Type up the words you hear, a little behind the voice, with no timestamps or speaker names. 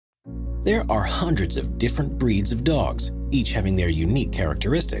There are hundreds of different breeds of dogs, each having their unique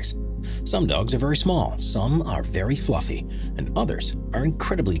characteristics. Some dogs are very small, some are very fluffy, and others are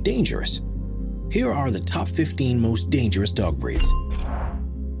incredibly dangerous. Here are the top 15 most dangerous dog breeds.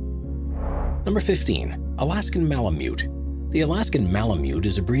 Number 15. Alaskan Malamute. The Alaskan Malamute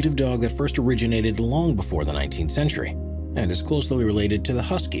is a breed of dog that first originated long before the 19th century and is closely related to the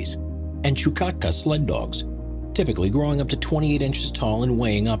Huskies and Chukotka sled dogs. Typically growing up to 28 inches tall and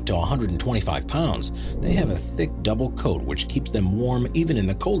weighing up to 125 pounds, they have a thick double coat which keeps them warm even in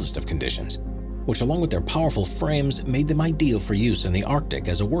the coldest of conditions, which along with their powerful frames made them ideal for use in the Arctic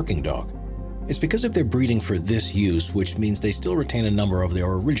as a working dog. It's because of their breeding for this use, which means they still retain a number of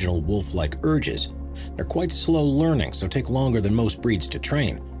their original wolf-like urges. They're quite slow learning, so take longer than most breeds to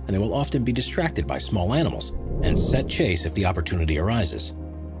train, and they will often be distracted by small animals and set chase if the opportunity arises.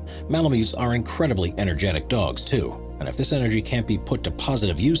 Malamutes are incredibly energetic dogs too, and if this energy can't be put to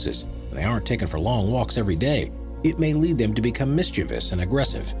positive uses and they aren't taken for long walks every day, it may lead them to become mischievous and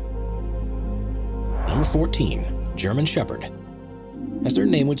aggressive. Number 14. German Shepherd. As their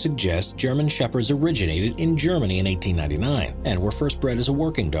name would suggest, German Shepherds originated in Germany in 1899 and were first bred as a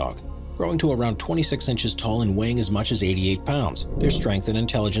working dog. Growing to around 26 inches tall and weighing as much as 88 pounds, their strength and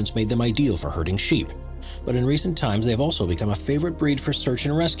intelligence made them ideal for herding sheep. But in recent times, they have also become a favorite breed for search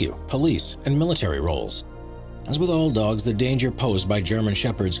and rescue, police, and military roles. As with all dogs, the danger posed by German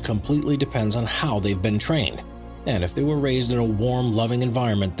Shepherds completely depends on how they've been trained. And if they were raised in a warm, loving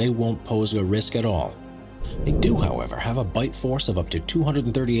environment, they won't pose a risk at all. They do, however, have a bite force of up to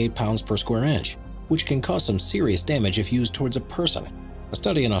 238 pounds per square inch, which can cause some serious damage if used towards a person. A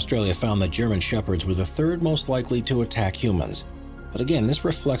study in Australia found that German Shepherds were the third most likely to attack humans. But again, this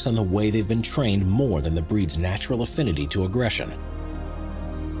reflects on the way they've been trained more than the breed's natural affinity to aggression.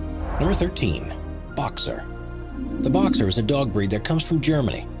 Number 13. Boxer. The Boxer is a dog breed that comes from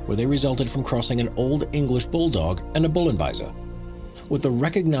Germany, where they resulted from crossing an Old English Bulldog and a Bullenbeiser. With the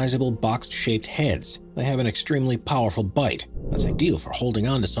recognizable box-shaped heads, they have an extremely powerful bite that's ideal for holding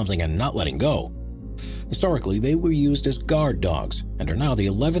on to something and not letting go. Historically, they were used as guard dogs and are now the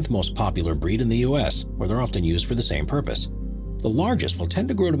 11th most popular breed in the US, where they're often used for the same purpose. The largest will tend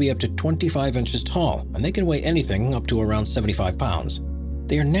to grow to be up to 25 inches tall, and they can weigh anything up to around 75 pounds.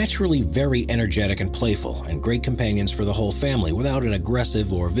 They are naturally very energetic and playful, and great companions for the whole family without an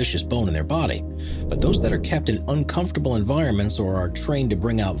aggressive or vicious bone in their body. But those that are kept in uncomfortable environments or are trained to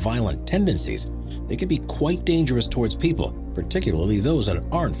bring out violent tendencies, they can be quite dangerous towards people, particularly those that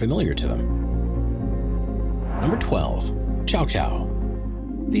aren't familiar to them. Number 12. Chow Chow.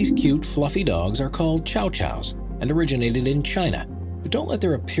 These cute, fluffy dogs are called Chow Chows and originated in China, but don't let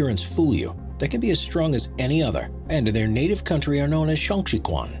their appearance fool you. They can be as strong as any other, and in their native country are known as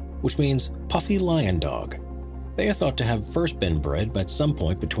Shangqiquan, which means puffy lion dog. They are thought to have first been bred at some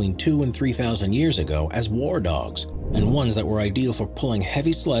point between 2,000 and 3,000 years ago as war dogs, and ones that were ideal for pulling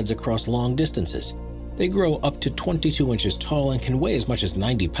heavy sleds across long distances. They grow up to 22 inches tall and can weigh as much as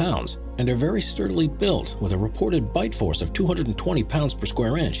 90 pounds, and are very sturdily built with a reported bite force of 220 pounds per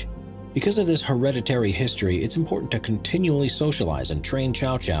square inch. Because of this hereditary history, it's important to continually socialize and train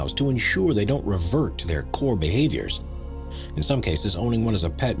Chow Chows to ensure they don't revert to their core behaviors. In some cases, owning one as a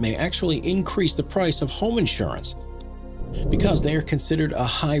pet may actually increase the price of home insurance, because they are considered a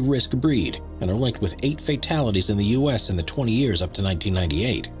high-risk breed and are linked with 8 fatalities in the US in the 20 years up to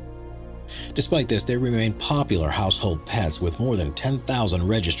 1998. Despite this, they remain popular household pets with more than 10,000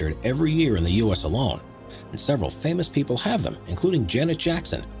 registered every year in the US alone. And several famous people have them, including Janet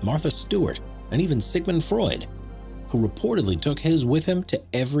Jackson, Martha Stewart, and even Sigmund Freud, who reportedly took his with him to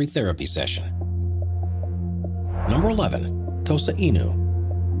every therapy session. Number 11. Tosa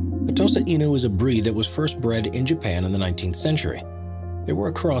Inu. The Tosa Inu is a breed that was first bred in Japan in the 19th century. They were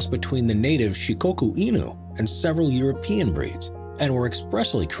a cross between the native Shikoku Inu and several European breeds, and were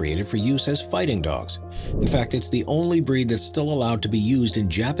expressly created for use as fighting dogs. In fact, it's the only breed that's still allowed to be used in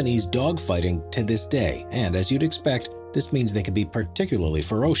Japanese dog fighting to this day, and as you'd expect, this means they can be particularly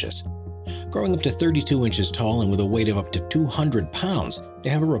ferocious. Growing up to 32 inches tall and with a weight of up to 200 pounds, they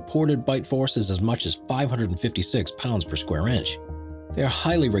have a reported bite force as much as 556 pounds per square inch. They are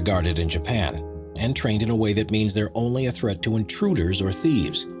highly regarded in Japan, and trained in a way that means they're only a threat to intruders or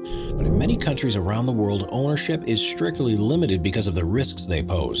thieves. But in many countries around the world, ownership is strictly limited because of the risks they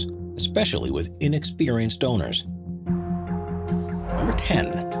pose, especially with inexperienced owners. Number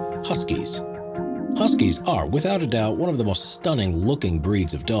 10. Huskies. Huskies are, without a doubt, one of the most stunning looking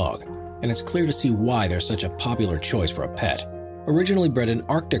breeds of dog, and it's clear to see why they're such a popular choice for a pet. Originally bred in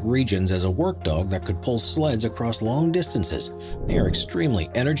Arctic regions as a work dog that could pull sleds across long distances, they are extremely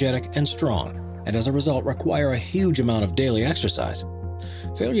energetic and strong, and as a result require a huge amount of daily exercise.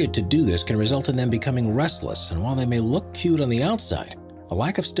 Failure to do this can result in them becoming restless, and while they may look cute on the outside, a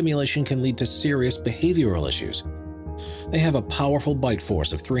lack of stimulation can lead to serious behavioral issues. They have a powerful bite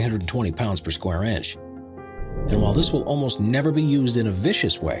force of 320 pounds per square inch. And while this will almost never be used in a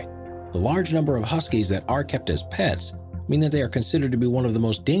vicious way, the large number of huskies that are kept as pets mean that they are considered to be one of the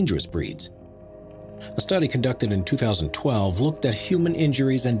most dangerous breeds. A study conducted in 2012 looked at human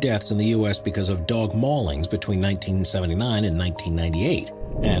injuries and deaths in the U.S. because of dog maulings between 1979 and 1998,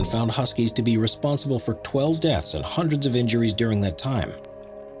 and found huskies to be responsible for 12 deaths and hundreds of injuries during that time.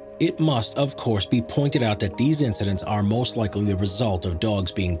 It must, of course, be pointed out that these incidents are most likely the result of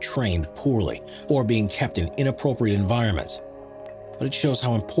dogs being trained poorly or being kept in inappropriate environments. But it shows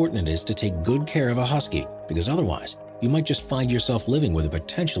how important it is to take good care of a husky, because otherwise, you might just find yourself living with a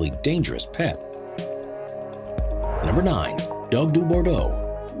potentially dangerous pet. Number 9. Dog du Bordeaux.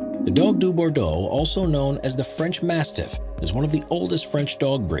 The Dog du Bordeaux, also known as the French Mastiff, is one of the oldest French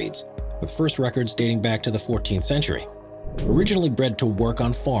dog breeds, with first records dating back to the 14th century. Originally bred to work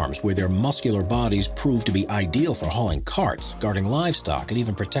on farms where their muscular bodies proved to be ideal for hauling carts, guarding livestock, and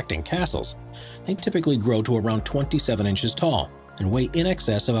even protecting castles, they typically grow to around 27 inches tall and weigh in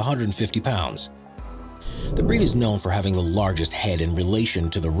excess of 150 pounds. The breed is known for having the largest head in relation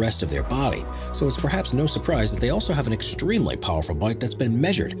to the rest of their body, so it's perhaps no surprise that they also have an extremely powerful bite that's been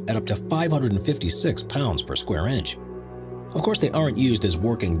measured at up to 556 pounds per square inch. Of course, they aren't used as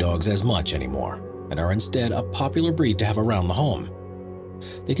working dogs as much anymore, and are instead a popular breed to have around the home.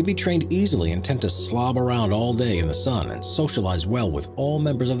 They can be trained easily and tend to slob around all day in the sun and socialize well with all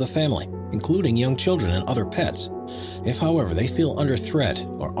members of the family, including young children and other pets. If, however, they feel under threat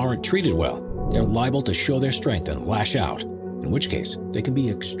or aren't treated well, they're liable to show their strength and lash out, in which case they can be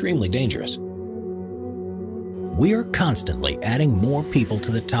extremely dangerous. We are constantly adding more people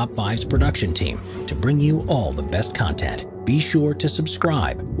to the Top 5's production team to bring you all the best content. Be sure to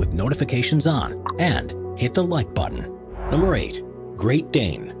subscribe with notifications on and hit the like button. Number 8. Great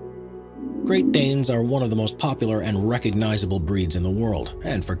Dane. Great Danes are one of the most popular and recognizable breeds in the world,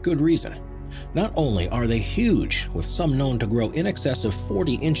 and for good reason. Not only are they huge, with some known to grow in excess of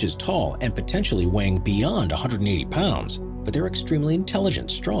 40 inches tall and potentially weighing beyond 180 pounds, but they're extremely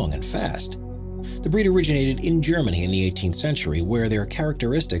intelligent, strong, and fast. The breed originated in Germany in the 18th century, where their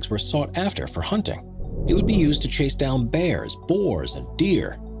characteristics were sought after for hunting. It would be used to chase down bears, boars, and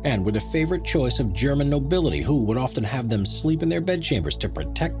deer, and were the favorite choice of German nobility, who would often have them sleep in their bedchambers to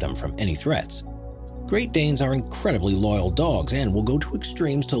protect them from any threats. Great Danes are incredibly loyal dogs and will go to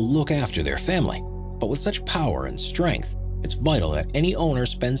extremes to look after their family. But with such power and strength, it's vital that any owner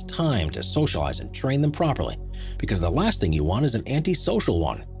spends time to socialize and train them properly, because the last thing you want is an antisocial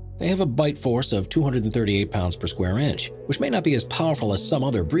one. They have a bite force of 238 pounds per square inch, which may not be as powerful as some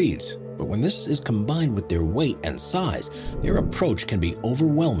other breeds, but when this is combined with their weight and size, their approach can be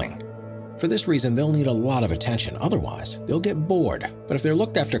overwhelming. For this reason, they'll need a lot of attention, otherwise they'll get bored. But if they're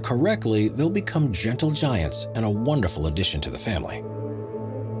looked after correctly, they'll become gentle giants and a wonderful addition to the family.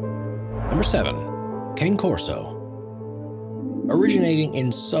 Number 7. Cane Corso. Originating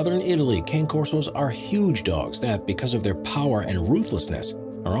in southern Italy, Cane Corsos are huge dogs that, because of their power and ruthlessness,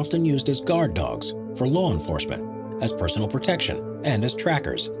 are often used as guard dogs for law enforcement, as personal protection, and as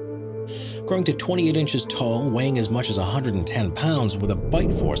trackers. Growing to 28 inches tall, weighing as much as 110 pounds with a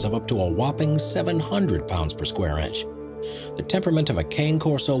bite force of up to a whopping 700 pounds per square inch. The temperament of a Cane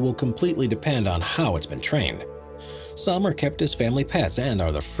Corso will completely depend on how it's been trained. Some are kept as family pets and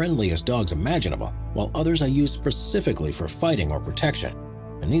are the friendliest dogs imaginable, while others are used specifically for fighting or protection,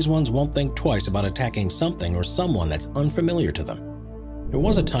 and these ones won't think twice about attacking something or someone that's unfamiliar to them. There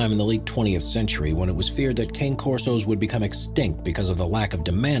was a time in the late 20th century when it was feared that Cane Corsos would become extinct because of the lack of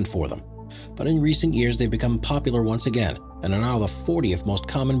demand for them. But in recent years, they've become popular once again and are now the 40th most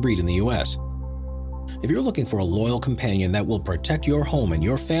common breed in the US. If you're looking for a loyal companion that will protect your home and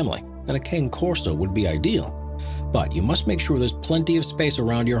your family, then a Cane Corso would be ideal. But you must make sure there's plenty of space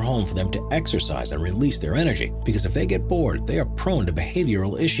around your home for them to exercise and release their energy, because if they get bored, they are prone to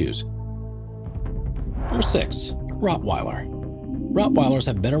behavioral issues. Number 6. Rottweiler. Rottweilers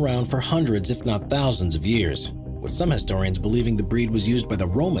have been around for hundreds, if not thousands of years, with some historians believing the breed was used by the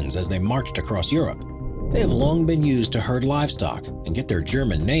Romans as they marched across Europe. They have long been used to herd livestock and get their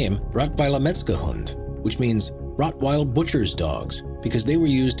German name Rottweiler Metzgerhund, which means Rottweil butcher's dogs, because they were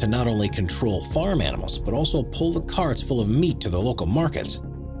used to not only control farm animals, but also pull the carts full of meat to the local markets.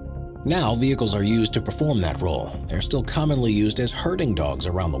 Now, vehicles are used to perform that role. They're still commonly used as herding dogs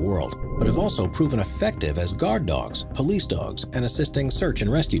around the world, but have also proven effective as guard dogs, police dogs, and assisting search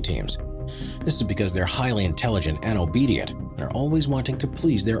and rescue teams. This is because they're highly intelligent and obedient, and are always wanting to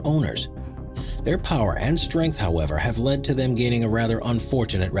please their owners. Their power and strength, however, have led to them gaining a rather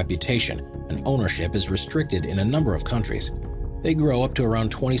unfortunate reputation, and ownership is restricted in a number of countries. They grow up to around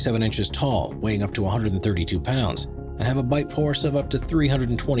 27 inches tall, weighing up to 132 pounds, and have a bite force of up to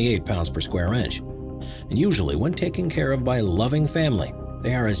 328 pounds per square inch. And usually, when taken care of by a loving family,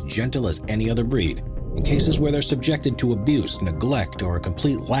 they are as gentle as any other breed. In cases where they're subjected to abuse, neglect, or a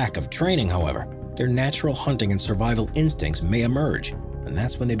complete lack of training, however, their natural hunting and survival instincts may emerge, and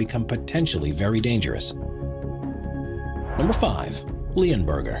that's when they become potentially very dangerous. Number 5.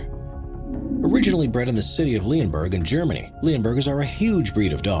 Leonberger. Originally bred in the city of Leonberg in Germany, Leonbergers are a huge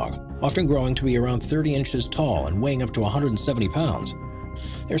breed of dog, often growing to be around 30 inches tall and weighing up to 170 pounds.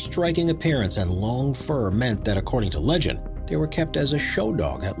 Their striking appearance and long fur meant that, according to legend, they were kept as a show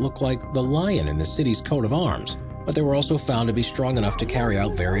dog that looked like the lion in the city's coat of arms, but they were also found to be strong enough to carry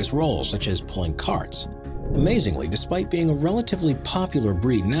out various roles, such as pulling carts. Amazingly, despite being a relatively popular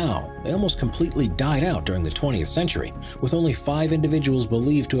breed now, they almost completely died out during the 20th century, with only 5 individuals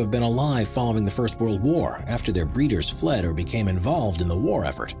believed to have been alive following the First World War after their breeders fled or became involved in the war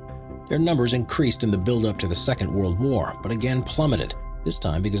effort. Their numbers increased in the build-up to the Second World War, but again plummeted, this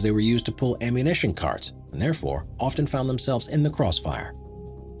time because they were used to pull ammunition carts, and therefore often found themselves in the crossfire.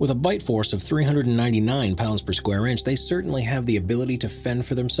 With a bite force of 399 pounds per square inch, they certainly have the ability to fend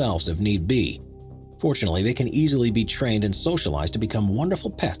for themselves if need be. Fortunately, they can easily be trained and socialized to become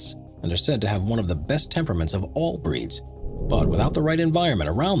wonderful pets, and are said to have one of the best temperaments of all breeds. But without the right environment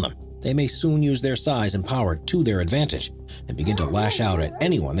around them, they may soon use their size and power to their advantage and begin to lash out at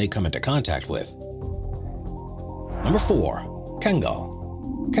anyone they come into contact with. Number 4.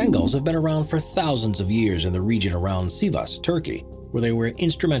 Kangal. Kangals have been around for thousands of years in the region around Sivas, Turkey, where they were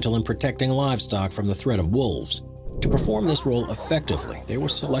instrumental in protecting livestock from the threat of wolves. To perform this role effectively, they were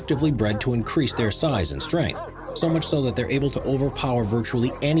selectively bred to increase their size and strength, so much so that they're able to overpower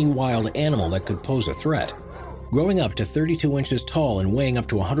virtually any wild animal that could pose a threat. Growing up to 32 inches tall and weighing up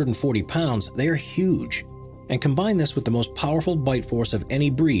to 140 pounds, they are huge. And combine this with the most powerful bite force of any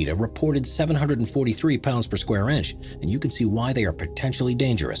breed, a reported 743 pounds per square inch, and you can see why they are potentially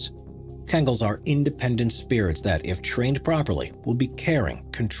dangerous. Kangals are independent spirits that, if trained properly, will be caring,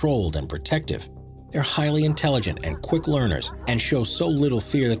 controlled, and protective. They're highly intelligent and quick learners, and show so little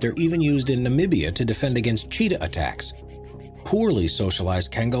fear that they're even used in Namibia to defend against cheetah attacks. Poorly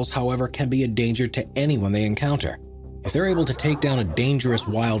socialized Kangals, however, can be a danger to anyone they encounter. If they're able to take down a dangerous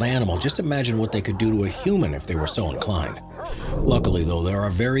wild animal, just imagine what they could do to a human if they were so inclined. Luckily, though, there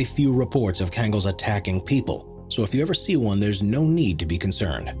are very few reports of Kangals attacking people, so if you ever see one, there's no need to be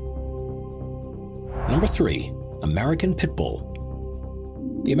concerned. Number 3. American Pit Bull.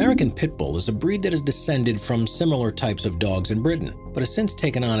 The American Pit Bull is a breed that is descended from similar types of dogs in Britain, but has since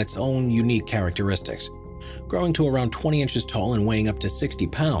taken on its own unique characteristics. Growing to around 20 inches tall and weighing up to 60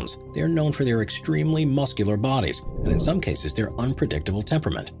 pounds, they are known for their extremely muscular bodies, and in some cases their unpredictable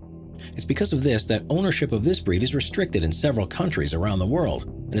temperament. It's because of this that ownership of this breed is restricted in several countries around the world,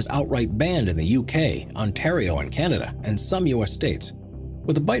 and is outright banned in the UK, Ontario and Canada, and some US states.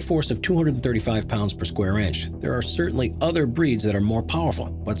 With a bite force of 235 pounds per square inch, there are certainly other breeds that are more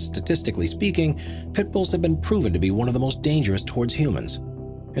powerful, but statistically speaking, pit bulls have been proven to be one of the most dangerous towards humans.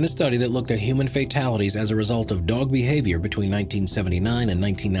 In a study that looked at human fatalities as a result of dog behavior between 1979 and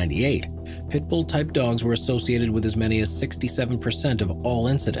 1998, pit bull-type dogs were associated with as many as 67% of all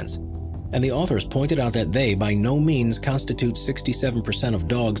incidents. And the authors pointed out that they, by no means, constitute 67% of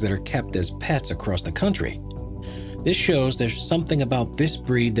dogs that are kept as pets across the country. This shows there's something about this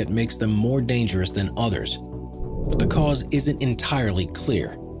breed that makes them more dangerous than others. But the cause isn't entirely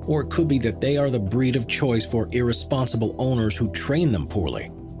clear, or it could be that they are the breed of choice for irresponsible owners who train them poorly.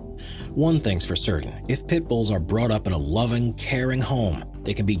 One thing's for certain, if pit bulls are brought up in a loving, caring home,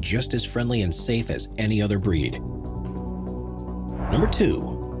 they can be just as friendly and safe as any other breed. Number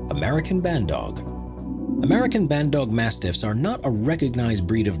 2. American Bandog. American Bandog Mastiffs are not a recognized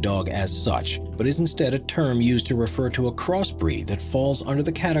breed of dog as such, but is instead a term used to refer to a crossbreed that falls under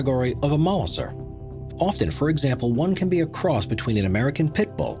the category of a molosser. Often, for example, one can be a cross between an American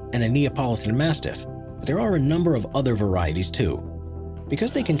Pit Bull and a Neapolitan Mastiff, but there are a number of other varieties too.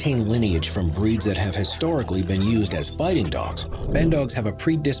 Because they contain lineage from breeds that have historically been used as fighting dogs, Bandogs have a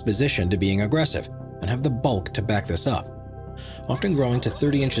predisposition to being aggressive and have the bulk to back this up. Often growing to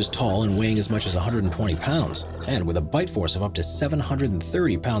 30 inches tall and weighing as much as 120 pounds, and with a bite force of up to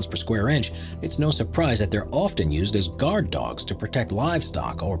 730 pounds per square inch, it's no surprise that they're often used as guard dogs to protect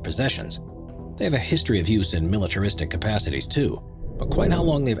livestock or possessions. They have a history of use in militaristic capacities too, but quite how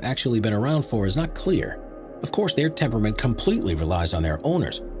long they've actually been around for is not clear. Of course, their temperament completely relies on their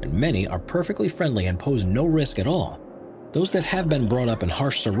owners, and many are perfectly friendly and pose no risk at all. Those that have been brought up in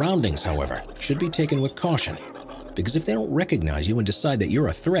harsh surroundings, however, should be taken with caution, because if they don't recognize you and decide that you're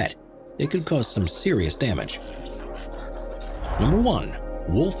a threat, it could cause some serious damage. Number 1.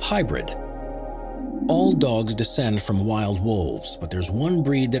 Wolf Hybrid. All dogs descend from wild wolves, but there's one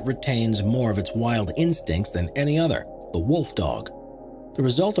breed that retains more of its wild instincts than any other, the wolf dog. The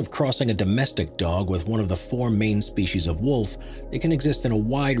result of crossing a domestic dog with one of the 4 main species of wolf, they can exist in a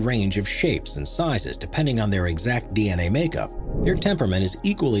wide range of shapes and sizes depending on their exact DNA makeup. Their temperament is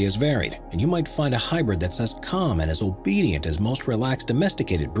equally as varied, and you might find a hybrid that's as calm and as obedient as most relaxed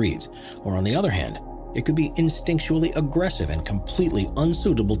domesticated breeds, or on the other hand, it could be instinctually aggressive and completely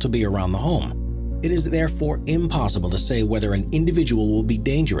unsuitable to be around the home. It is therefore impossible to say whether an individual will be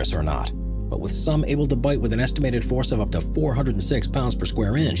dangerous or not. But with some able to bite with an estimated force of up to 406 pounds per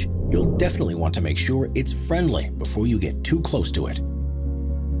square inch, you'll definitely want to make sure it's friendly before you get too close to it.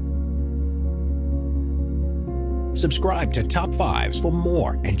 Subscribe to Top 5s for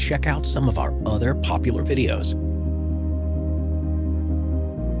more and check out some of our other popular videos.